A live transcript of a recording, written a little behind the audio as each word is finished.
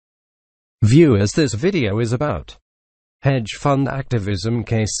Viewers, this video is about hedge fund activism,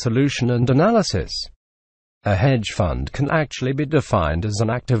 case solution and analysis. A hedge fund can actually be defined as an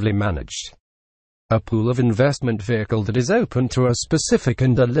actively managed pool of investment vehicle that is open to a specific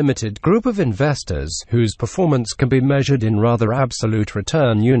and a limited group of investors whose performance can be measured in rather absolute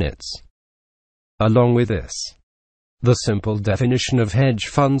return units. Along with this, the simple definition of hedge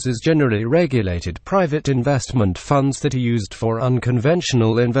funds is generally regulated private investment funds that are used for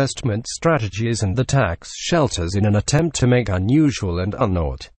unconventional investment strategies and the tax shelters in an attempt to make unusual and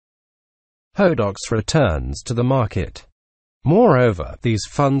unorthodox returns to the market. Moreover, these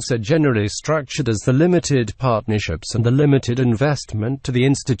funds are generally structured as the limited partnerships and the limited investment to the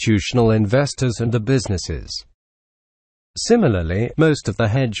institutional investors and the businesses. Similarly, most of the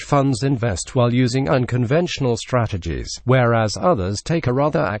hedge funds invest while using unconventional strategies, whereas others take a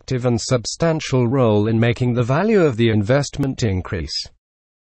rather active and substantial role in making the value of the investment increase.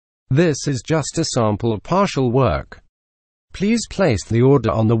 This is just a sample of partial work. Please place the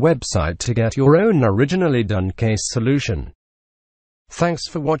order on the website to get your own originally done case solution. Thanks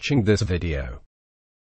for watching this video.